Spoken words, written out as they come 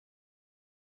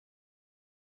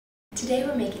Today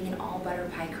we're making an all butter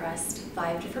pie crust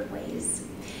 5 different ways.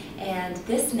 And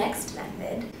this next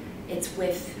method, it's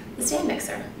with the stand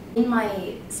mixer. In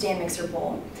my stand mixer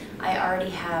bowl, I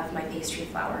already have my pastry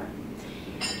flour,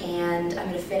 and I'm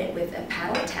going to fit it with a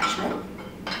paddle attachment.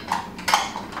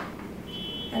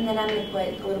 And then I'm going to put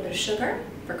a little bit of sugar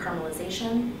for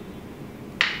caramelization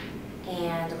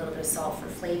and a little bit of salt for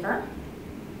flavor.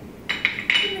 I'm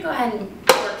going to go ahead and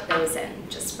work those in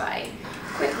just by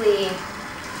quickly.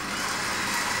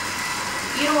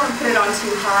 You don't want to put it on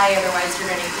too high, otherwise you're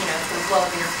going to, it's going to blow up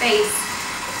in your face.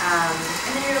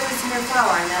 And then you're going to lose some of your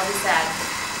flour, and that'll be sad.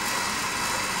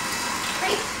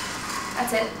 Great.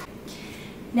 That's it.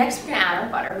 Next, we're going to add our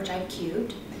butter, which I've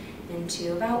cubed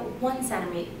into about 1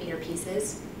 centimeter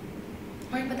pieces.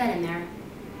 We're going to put that in there.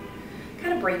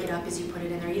 Kind of break it up as you put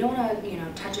it in there. You don't want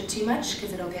to, touch it too much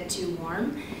because it'll get too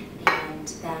warm, and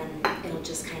then it'll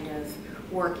just kind of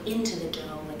work into the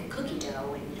dough like a cookie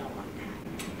dough, and you don't want that.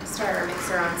 Start our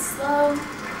mixer on slow.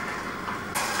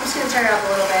 I'm just going to turn it up a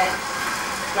little bit,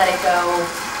 let it go.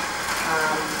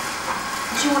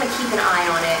 But you want to keep an eye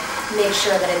on it, make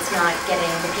sure that the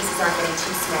pieces aren't getting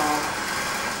too small.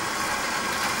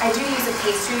 I do use a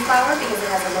pastry flour because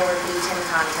it has a lower gluten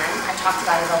content. I've talked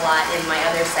about it a lot in my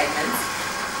other segments,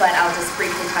 but I'll just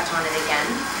briefly touch on it again.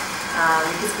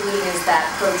 Because gluten is that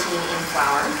protein in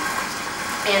flour,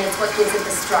 and it's what gives it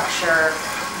the structure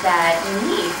that you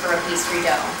need for a pastry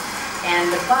dough.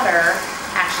 And the butter,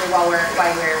 actually, while we're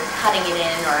cutting it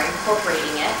in or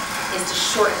incorporating it, is to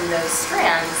shorten those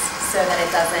strands so that it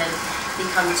doesn't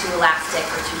become too elastic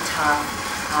or too tough,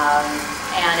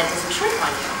 and it doesn't shrink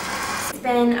on you. It's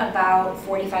been about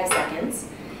 45 seconds,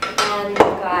 and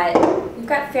we've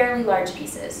got fairly large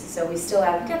pieces. So we've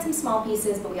got some small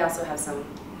pieces, but we also have some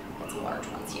large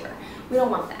ones here. We don't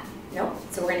want that. Nope.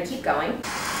 So we're going to keep going.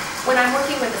 When I'm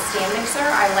working with a stand mixer,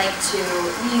 I like to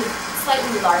leave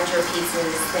slightly larger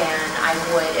pieces than I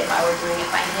would if I were doing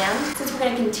it by hand. Since we're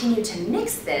going to continue to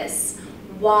mix this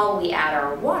while we add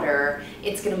our water,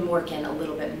 it's going to work in a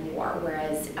little bit more,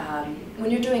 whereas when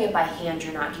you're doing it by hand,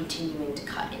 you're not continuing to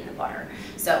cut in the butter.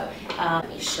 So let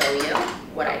me show you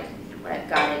what I've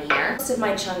got in here. Most of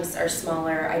my chunks are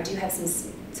smaller. I do have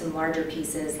some larger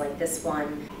pieces like this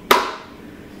one.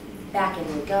 Back in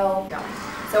we go.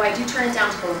 So I do turn it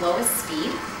down to the lowest speed,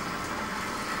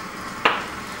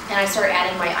 and I start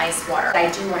adding my ice water. I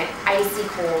do want it icy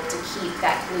cold to keep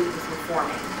that gluten from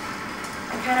forming.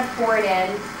 I kind of pour it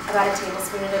in about a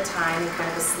tablespoon at a time in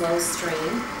kind of a slow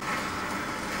stream.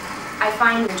 I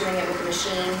find when doing it with the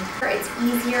machine, it's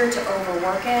easier to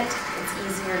overwork it. It's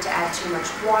easier to add too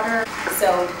much water.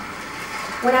 So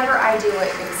whenever I do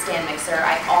it with a stand mixer,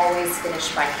 I always finish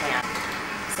by hand.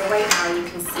 So right now you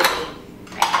can see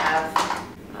I have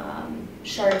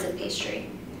shards of pastry.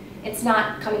 It's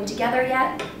not coming together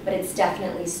yet, but it's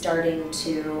definitely starting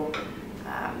to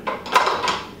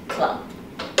clump.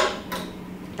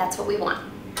 That's what we want.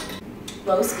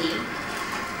 Low speed,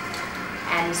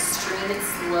 and stream it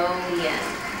slowly in.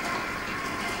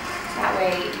 That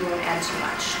way you won't add too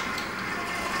much.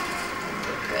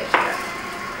 Good here.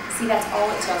 See, that's all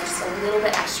it took, just a little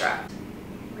bit extra.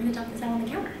 We're gonna dump this out on the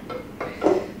counter.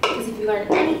 Because if you learn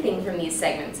anything from these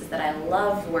segments, is that I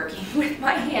love working with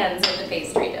my hands with the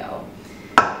pastry dough.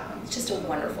 It's just a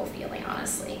wonderful feeling,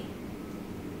 honestly.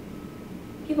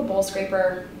 If you have a bowl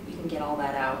scraper, you can get all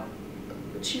that out,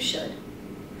 which you should.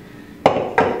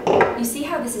 You see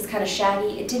how this is kind of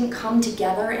shaggy? It didn't come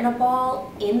together in a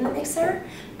ball in the mixer,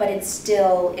 but it's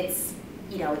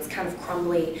kind of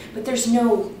crumbly, but there's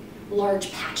no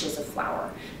large patches of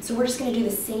flour. So we're just going to do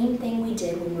the same thing we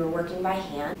did when we were working by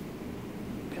hand.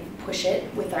 Push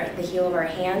it with the heel of our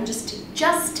hand just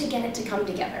to get it to come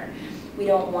together. We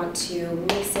don't want to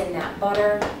mix in that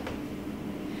butter.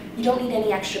 You don't need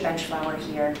any extra bench flour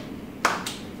here.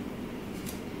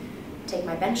 Take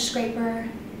my bench scraper,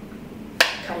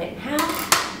 cut it in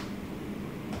half,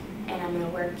 and I'm going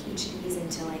to work each of these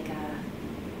into like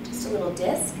just a little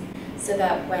disc, so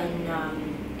that when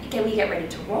we get ready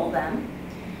to roll them,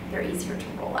 they're easier to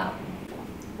roll out.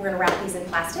 We're going to wrap these in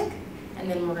plastic, and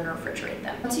then we're going to refrigerate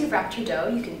them. Once you've wrapped your dough,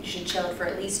 you should chill it for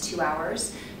at least 2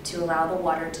 hours to allow the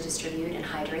water to distribute and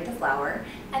hydrate the flour,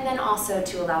 and then also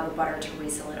to allow the butter to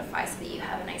re-solidify so that you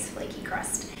have a nice flaky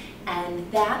crust. And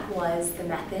that was the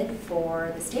method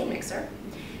for the stand mixer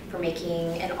for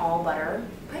making an all butter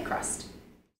pie crust.